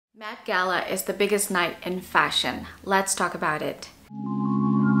Met Gala is the biggest night in fashion. Let's talk about it.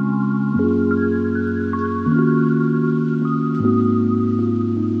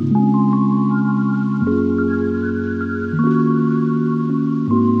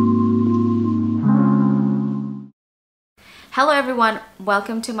 Hello everyone,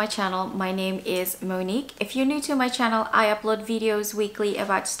 welcome to my channel. My name is Monique. If you're new to my channel, I upload videos weekly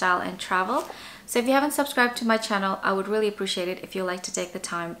about style and travel. So if you haven't subscribed to my channel, I would really appreciate it if you'd like to take the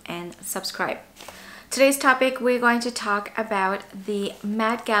time and subscribe. Today's topic, we're going to talk about the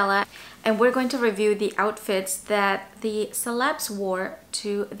Met Gala, and we're going to review the outfits that the celebs wore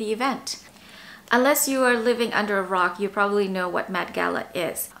to the event. Unless you are living under a rock, you probably know what Met Gala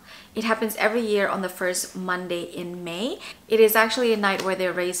is. It happens every year on the first Monday in May. It is actually a night where they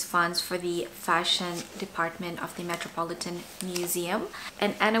raise funds for the fashion department of the Metropolitan Museum.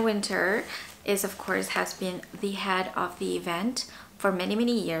 And Anna Wintour has been the head of the event for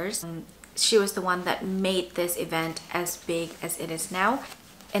many years. She was the one that made this event as big as it is now.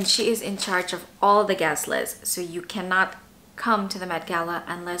 And she is in charge of all the guest lists. So you cannot come to the Met Gala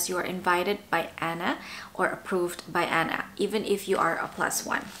unless you are invited by Anna or approved by Anna, even if you are a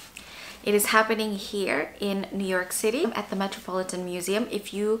 +1. It is happening here in New York City at the Metropolitan Museum.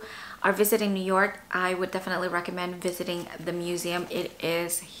 If you are visiting New York, I would definitely recommend visiting the museum. It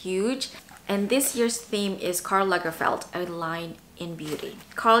is huge. And this year's theme is Karl Lagerfeld, a line in beauty.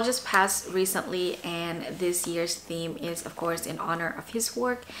 Karl just passed recently, and this year's theme is, of course, in honor of his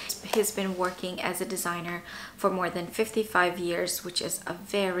work. He's been working as a designer for more than 55 years, which is a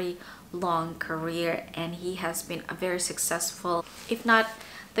very long career, and he has been a very successful, if not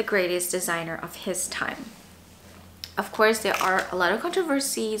the greatest designer of his time. Of course, there are a lot of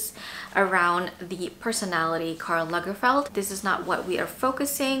controversies around the personality Karl Lagerfeld. This is not what we are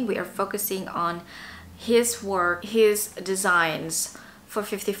focusing. We are focusing on his work, his designs for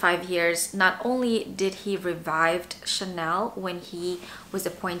 55 years. Not only did he revive Chanel when he was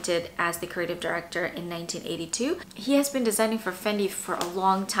appointed as the creative director in 1982, he has been designing for Fendi for a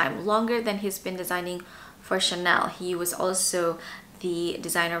long time, longer than he's been designing for Chanel. He was also the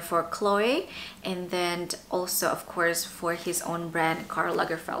designer for Chloe, and then also, of course, for his own brand, Karl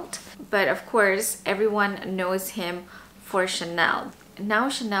Lagerfeld. But of course, everyone knows him for Chanel. Now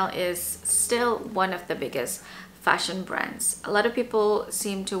Chanel is still one of the biggest fashion brands. A lot of people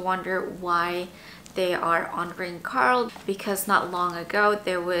seem to wonder why they are honoring Karl, because not long ago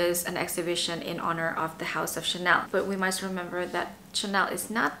there was an exhibition in honor of the House of Chanel. But we must remember that Chanel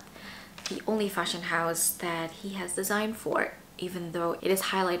is not the only fashion house that he has designed for. Even though it is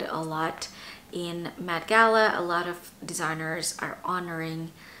highlighted a lot in Met Gala, a lot of designers are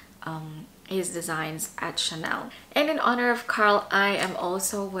honoring his designs at Chanel. And in honor of Karl, I am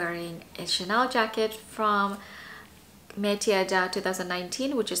also wearing a Chanel jacket from Met Gala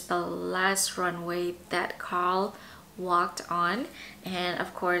 2019, which is the last runway that Karl walked on. And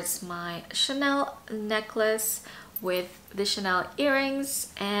of course, my Chanel necklace with the Chanel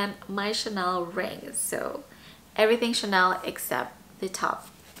earrings and my Chanel rings. So everything Chanel except the top.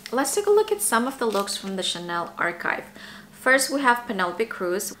 Let's take a look at some of the looks from the Chanel archive. First, we have Penelope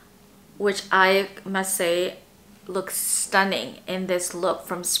Cruz, which I must say looks stunning in this look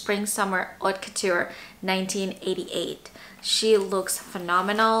from Spring Summer Haute Couture 1988. She looks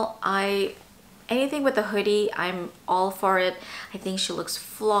phenomenal. Anything with a hoodie, I'm all for it. I think she looks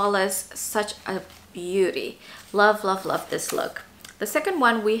flawless, such a beauty. Love this look. The second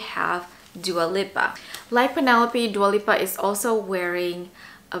one, we have Dua Lipa. Like Penelope, Dua Lipa is also wearing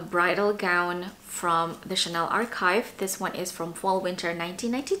a bridal gown from the Chanel archive. This one is from Fall Winter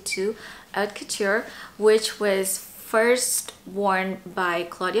 1992 Haute Couture, which was first worn by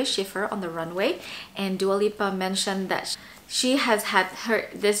Claudia Schiffer on the runway, and Dua Lipa mentioned that she has had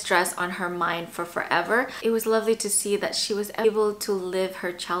this dress on her mind for forever. It was lovely to see that she was able to live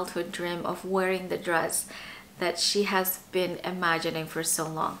her childhood dream of wearing the dress that she has been imagining for so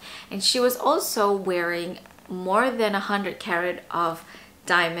long. And she was also wearing more than 100 carat of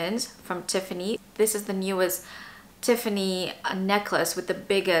diamonds from Tiffany. This is the newest Tiffany necklace with the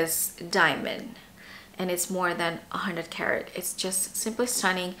biggest diamond, and it's more than 100 carat. It's just simply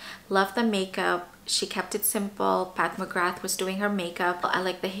stunning. Love the makeup. She kept it simple. Pat McGrath was doing her makeup. I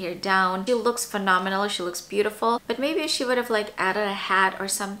like the hair down. She looks phenomenal. She looks beautiful. But maybe she would have added a hat or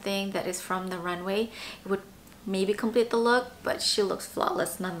something that is from the runway. It would maybe complete the look, but she looks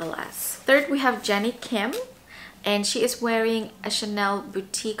flawless nonetheless. Third, we have Jenny Kim, and she is wearing a Chanel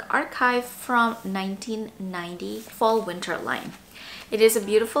Boutique Archive from 1990 Fall Winter line. It is a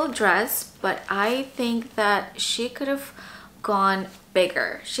beautiful dress, but I think that she could have gone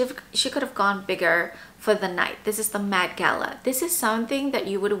bigger. She could have gone bigger for the night. This is the Met Gala. This is something that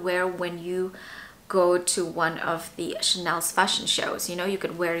you would wear when you go to one of the Chanel's fashion shows. You know, you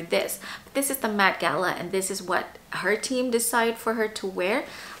could wear this. But this is the Met Gala, and this is what her team decided for her to wear.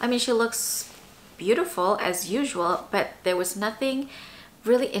 I mean, she looks beautiful as usual, but there was nothing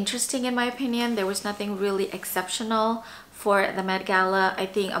really interesting in my opinion. There was nothing really exceptional for the Met Gala. I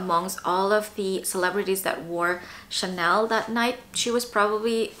think amongst all of the celebrities that wore Chanel that night, she was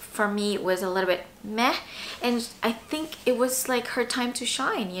probably, for me, was a little bit meh. And I think it was like her time to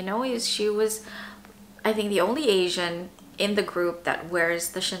shine, you know. She was, I think, the only Asian in the group that wears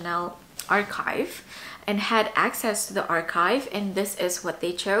the Chanel archive and had access to the archive, and this is what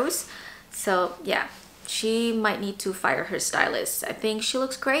they chose. So yeah, she might need to fire her stylist. I think she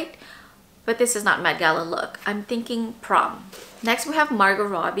looks great, but this is not Met Gala look. I'm thinking prom. Next we have Margot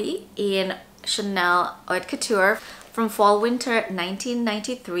Robbie in Chanel Haute Couture from Fall Winter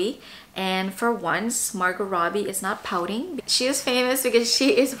 1993. And for once, Margot Robbie is not pouting. She is famous because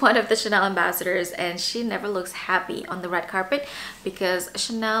she is one of the Chanel ambassadors, and she never looks happy on the red carpet because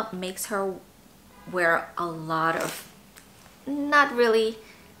Chanel makes her wear a lot of not really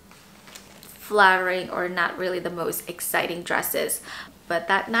flattering or not really the most exciting dresses. But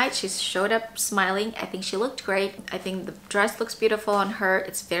that night she showed up smiling. I think she looked great. I think the dress looks beautiful on her.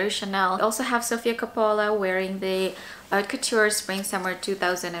 It's very Chanel. We also have Sofia Coppola wearing the Haute Couture Spring Summer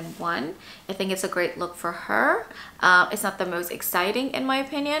 2001. I think it's a great look for her. It's not the most exciting in my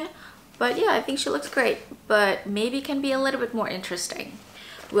opinion, but yeah, I think she looks great, but maybe can be a little bit more interesting.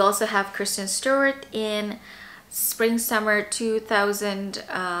 We also have Kristen Stewart in Spring Summer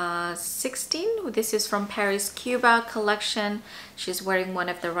 2016. This is from Paris Cuba collection. She's wearing one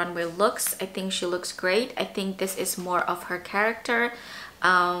of the runway looks. I think she looks great. I think this is more of her character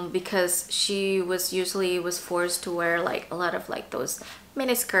because she was forced to wear like a lot of like those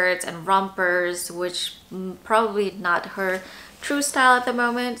mini skirts and rompers, which probably not her true style at the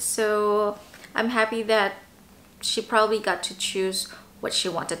moment. So I'm happy that she probably got to choose what she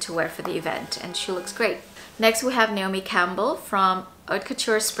wanted to wear for the event, and she looks great. Next we have Naomi Campbell from Haute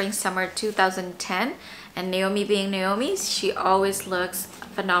Couture Spring Summer 2010. And Naomi being Naomi, she always looks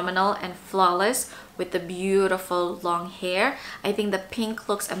phenomenal and flawless with the beautiful long hair. I think the pink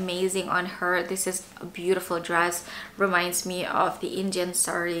looks amazing on her. This is a beautiful dress. Reminds me of the Indian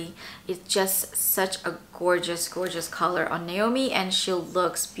sari. It's just such a gorgeous, gorgeous color on Naomi, and she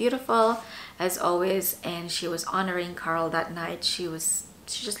looks beautiful as always. And she was honoring Carl that night. She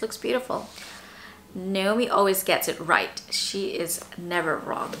just looks beautiful. Naomi always gets it right. She is never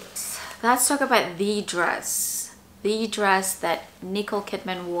wrong. Let's talk about the dress that Nicole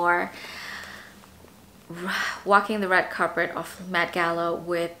Kidman wore walking the red carpet of Met Gala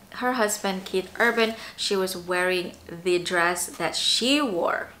with her husband Keith Urban. She was wearing the dress that she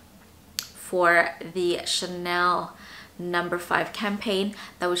wore for the Chanel No. 5 campaign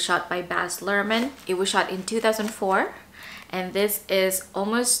that was shot by Baz Luhrmann. It was shot in 2004. And this is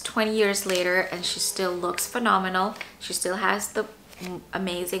almost 20 years later, and she still looks phenomenal. She still has the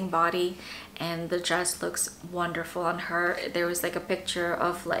amazing body, and the dress looks wonderful on her. There was like a picture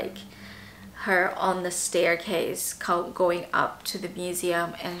of like her on the staircase going up to the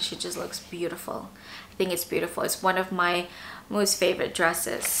museum, and she just looks beautiful. I think it's beautiful. It's one of my most favorite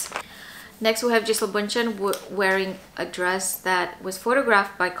dresses. Next we have Gisele Bündchen wearing a dress that was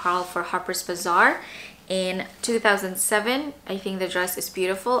photographed by Carl for Harper's Bazaar in 2007. I think the dress is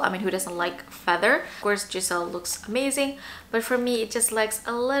beautiful. I mean, who doesn't like feather? Of course, Gisele looks amazing, but for me, it just lacks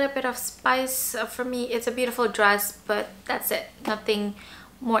a little bit of spice. For me, it's a beautiful dress, but that's it. Nothing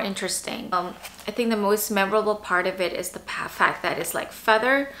more interesting. I think the most memorable part of it is the fact that it's like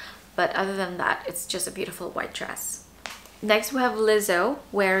feather, but other than that, it's just a beautiful white dress. Next, we have Lizzo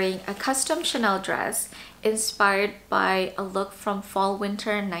wearing a custom Chanel dress inspired by a look from Fall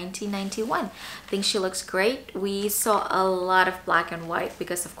Winter 1991. I think she looks great. We saw a lot of black and white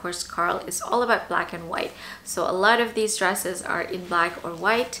because of course Carl is all about black and white. So a lot of these dresses are in black or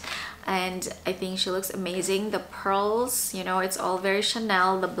white, and I think she looks amazing. The pearls, you know, it's all very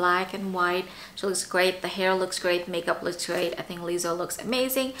Chanel, the black and white. She looks great. The hair looks great. Makeup looks great. I think Lizzo looks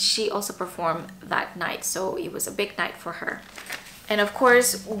amazing. She also performed that night, so it was a big night for her. And of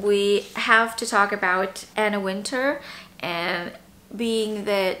course, we have to talk about Anna Wintour, and being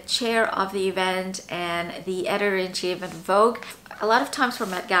the chair of the event and the editor-in-chief of Vogue. A lot of times for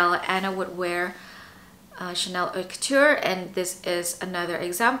Met Gala, Anna would wear Chanel Haute Couture, and this is another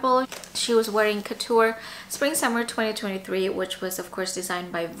example. She was wearing Couture Spring Summer 2023, which was of course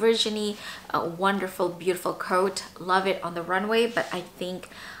designed by Virginie. A wonderful, beautiful coat. Love it on the runway, but I think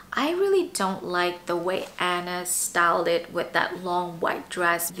I really don't like the way Anna styled it with that long white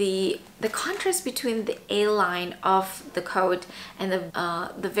dress. The contrast between the A-line of the coat and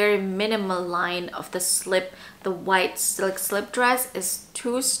the very minimal line of the slip, the white silk slip dress, is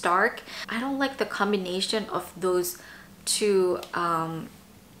too stark. I don't like the combination of those two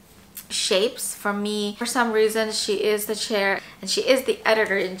shapes. For me, for some reason, she is the chair and she is the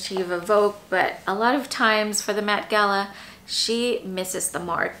editor-in-chief of Vogue, but a lot of times for the Met Gala, she misses the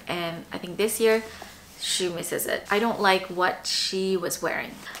mark, and I think this year she misses it. I don't like what she was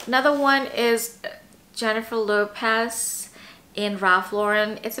wearing. Another one is Jennifer Lopez in Ralph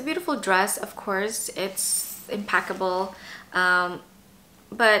Lauren. It's a beautiful dress, of course. It's impeccable.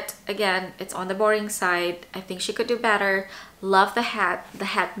 But again, it's on the boring side. I think she could do better. Love the hat. The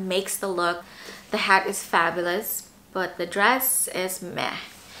hat makes the look. The hat is fabulous, but the dress is meh.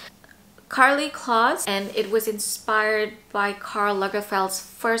 Karlie Kloss, and it was inspired by Karl Lagerfeld's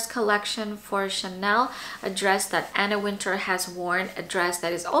first collection for Chanel, a dress that Anna Wintour has worn, a dress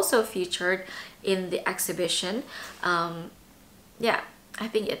that is also featured in the exhibition. Yeah, I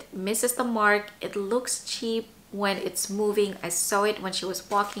think it misses the mark. It looks cheap when it's moving. I saw it when she was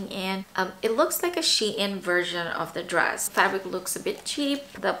walking in. It looks like a Shein version of the dress. Fabric looks a bit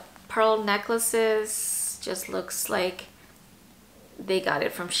cheap. The pearl necklaces just looks like they got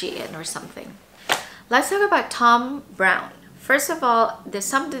it from Shein or something. Let's talk about Thom Browne. First of all,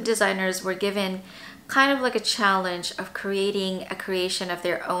 some of the designers were given kind of like a challenge of creating a creation of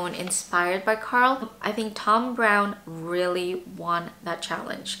their own inspired by Karl. I think Thom Browne really won that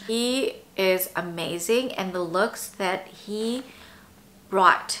challenge. He is amazing, and the looks that he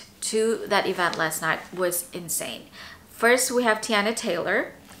brought to that event last night was insane. First, we have Tiana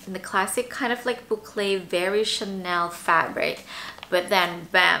Taylor in the classic kind of like boucle, very Chanel fabric. But then,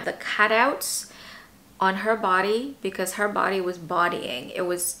 bam, the cutouts on her body, because her body was bodying. It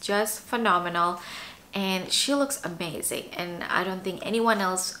was just phenomenal. And she looks amazing. And I don't think anyone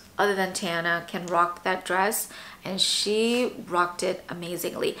else other than Tiana can rock that dress. And she rocked it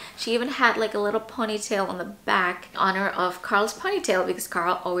amazingly. She even had like a little ponytail on the back in honor of Karl's ponytail, because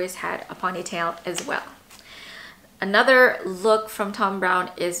Karl always had a ponytail as well. Another look from Thom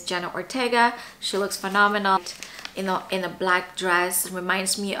Browne is Jenna Ortega. She looks phenomenal in a black dress. It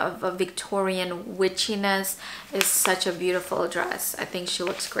reminds me of a Victorian witchiness. It's such a beautiful dress. I think she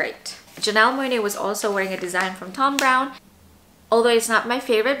looks great. Janelle Monáe was also wearing a design from Thom Browne. Although it's not my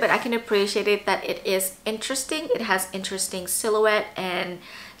favorite, but I can appreciate it that it is interesting. It has interesting silhouette, and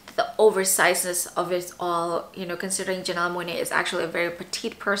the oversizeness of it all, you know, considering Janelle Monáe is actually a very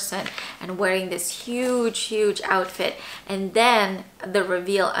petite person and wearing this huge outfit, and then the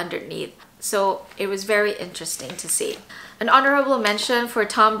reveal underneath. So it was very interesting to see. An honorable mention for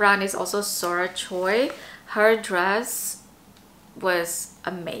Thom Browne is also Sora Choi. Her dress was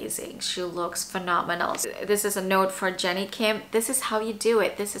amazing. She looks phenomenal. This is a note for Jenny Kim. This is how you do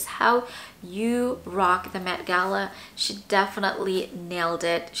it. This is how you rock the Met Gala. She definitely nailed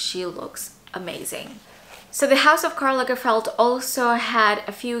it. She looks amazing. So the House of Karl Lagerfeld also had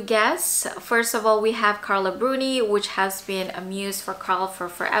a few guests. First of all, we have Carla Bruni, which has been a muse for Karl for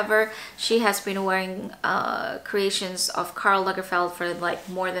forever. She has been wearing creations of Karl Lagerfeld for like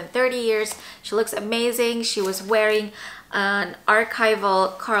more than 30 years. She looks amazing. She was wearing an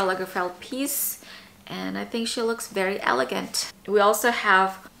archival Karl Lagerfeld piece, and I think she looks very elegant. We also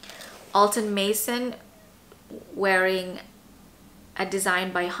have Alton Mason wearing a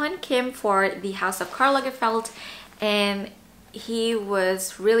design by Hun Kim for the House of Karl Lagerfeld, and he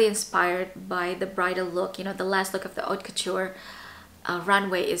was really inspired by the bridal look. You know, the last look of the haute couture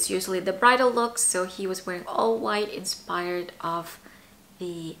runway is usually the bridal look, so he was wearing all white, inspired of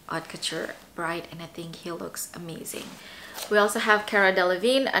the haute couture bride, and I think he looks amazing. We also have Cara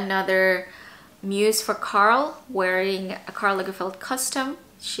Delevingne, another muse for Karl, wearing a Karl Lagerfeld custom.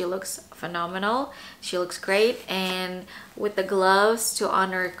 She looks phenomenal. She looks great, and with the gloves to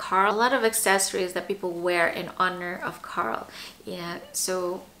honor Karl, a lot of accessories that people wear in honor of Karl. Yeah,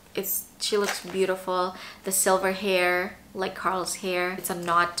 so she looks beautiful. The silver hair, like Karl's hair, it's a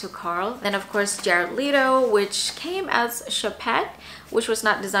nod to Karl. Then of course Jared Leto, which came as Chapette, which was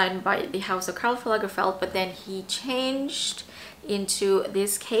not designed by the House of Karl Lagerfeld, but then he changed into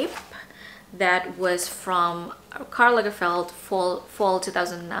this cape that was from Karl Lagerfeld fall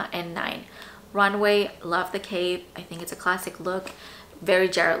 2009 runway. Love the cape. I think it's a classic look, very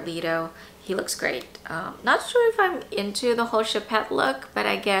Jared Leto. He looks great. Not sure if I'm into the whole Chapette look, but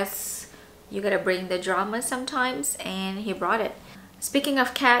I guess you gotta bring the drama sometimes, and he brought it. Speaking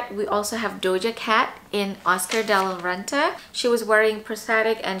of cat, we also have Doja Cat in Oscar de la Renta. She was wearing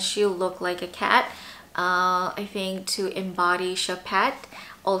prosthetic and she looked like a cat. I think to embody Chapette.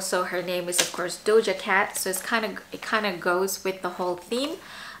 Also, her name is of course Doja Cat, so it kind of goes with the whole theme.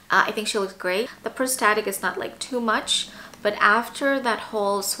 I think she looks great. The prosthetic is not like too much, but after that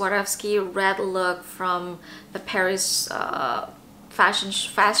whole Swarovski red look from the Paris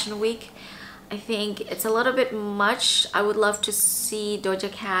fashion week, I think it's a little bit much. I would love to see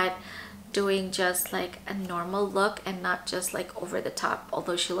Doja Cat doing just like a normal look and not just like over the top,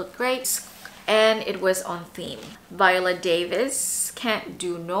 although she looked great. And it was on theme. Viola Davis can't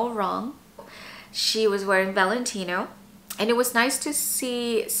do no wrong. She was wearing Valentino, and it was nice to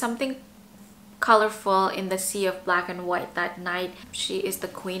see something colorful in the sea of black and white that night. She is the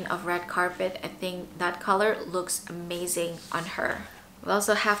queen of red carpet. I think that color looks amazing on her. We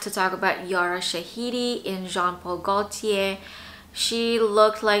also have to talk about Yara Shahidi in Jean Paul Gaultier. She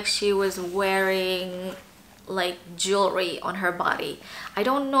looked like she was wearing like jewelry on her body. I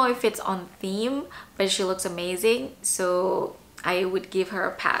don't know if it's on theme, but she looks amazing, so I would give her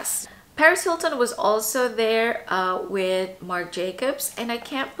a pass. Paris Hilton was also there with Marc Jacobs, and I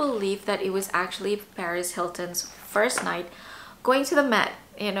can't believe that it was actually Paris Hilton's first night going to the Met.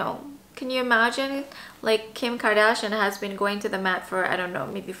 You know, can you imagine? Like, Kim Kardashian has been going to the Met for, I don't know,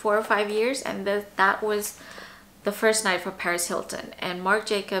 maybe 4 or 5 years, and that was the first night for Paris Hilton. And Marc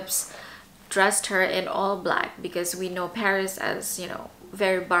Jacobs dressed her in all black, because we know Paris as, you know,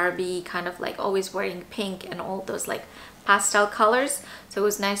 very Barbie, kind of like always wearing pink and all those like pastel colors. So it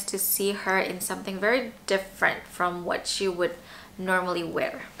was nice to see her in something very different from what she would normally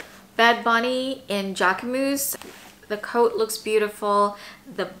wear. Bad Bunny in Jacquemus. The coat looks beautiful,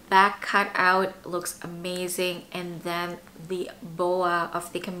 the back cutout looks amazing, and then the boa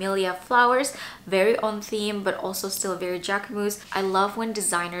of the camellia flowers, very on theme but also still very Jacquemus. I love when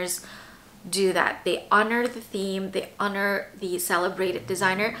designers do that. They honor the theme, they honor the celebrated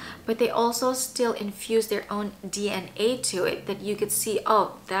designer, but they also still infuse their own DNA to it, that you could see,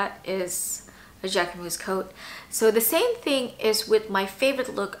 oh, that is a Jacquemus coat. So the same thing is with my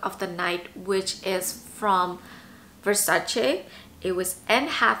favorite look of the night, which is from Versace. It was Anne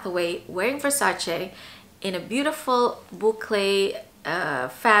Hathaway wearing Versace in a beautiful boucle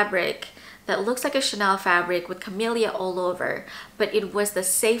fabric that looks like a Chanel fabric with camellia all over, but it was the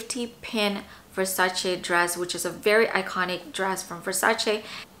safety pin Versace dress, which is a very iconic dress from Versace.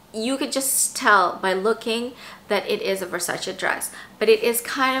 You could just tell by looking that it is a Versace dress, but it is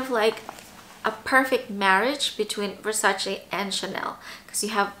kind of like a perfect marriage between Versace and Chanel, because you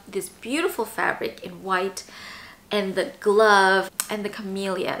have this beautiful fabric in white and the glove and the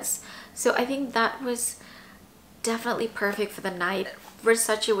camellias. So I think that was definitely perfect for the night.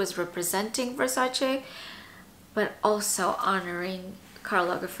 Versace was representing Versace, but also honoring Karl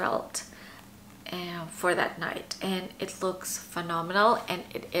Lagerfeld for that night, and it looks phenomenal, and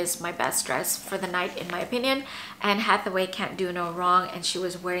it is my best dress for the night in my opinion. Anne Hathaway can't do no wrong, and she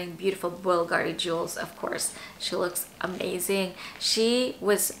was wearing beautiful Bulgari jewels. Of course, she looks amazing. She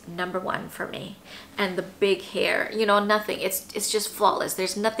was #1 for me. And the big hair, you know, nothing, it's just flawless.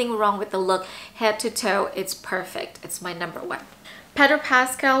 There's nothing wrong with the look, head to toe, it's perfect. It's my #1. Pedro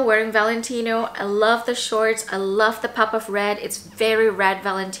Pascal wearing Valentino. I love the shorts, I love the pop of red. It's very red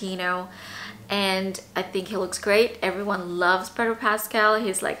Valentino, and I think he looks great. Everyone loves Pedro Pascal.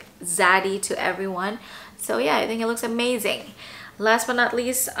 He's like zaddy to everyone. So yeah, I think he looks amazing. Last but not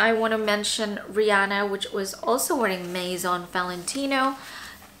least, I want to mention Rihanna, which was also wearing Maison Valentino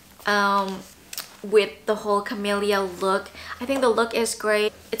with the whole camellia look. I think the look is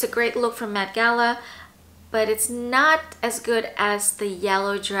great. It's a great look from Met Gala, but it's not as good as the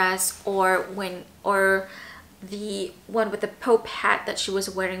yellow dress or the one with the Pope hat that she was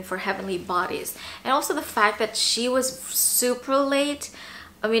wearing for Heavenly Bodies. And also the fact that she was super late.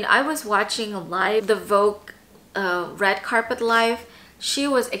 I mean, I was watching live, the Vogue red carpet live. She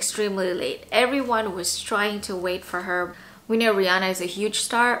was extremely late. Everyone was trying to wait for her. We know Rihanna is a huge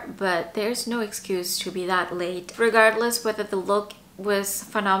star, but there's no excuse to be that late. Regardless whether the look was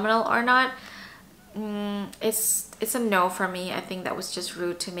phenomenal or not, it's a no for me. I think that was just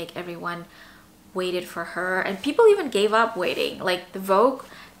rude to make everyone waited for her, and people even gave up waiting. Like the Vogue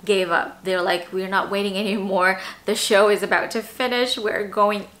gave up. They're like, we're not waiting anymore, the show is about to finish, we're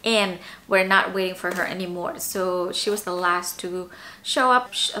going in, we're not waiting for her anymore. So she was the last to show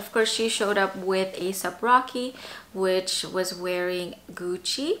up. Of course, she showed up with A$AP Rocky, which was wearing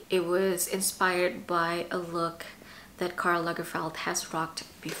Gucci. It was inspired by a look that Karl Lagerfeld has rocked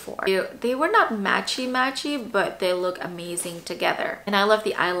before. They were not matchy, but they look amazing together. And I love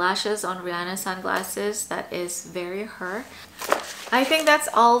the eyelashes on Rihanna's sunglasses. That is very her. I think that's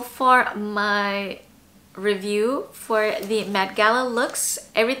all for my review for the Met Gala looks.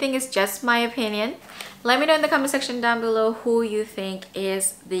 Everything is just my opinion. Let me know in the comment section down below who you think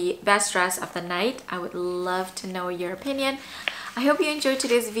is the best dress of the night. I would love to know your opinion. I hope you enjoyed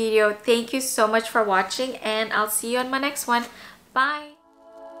today's video. Thank you so much for watching, and I'll see you on my next one. Bye!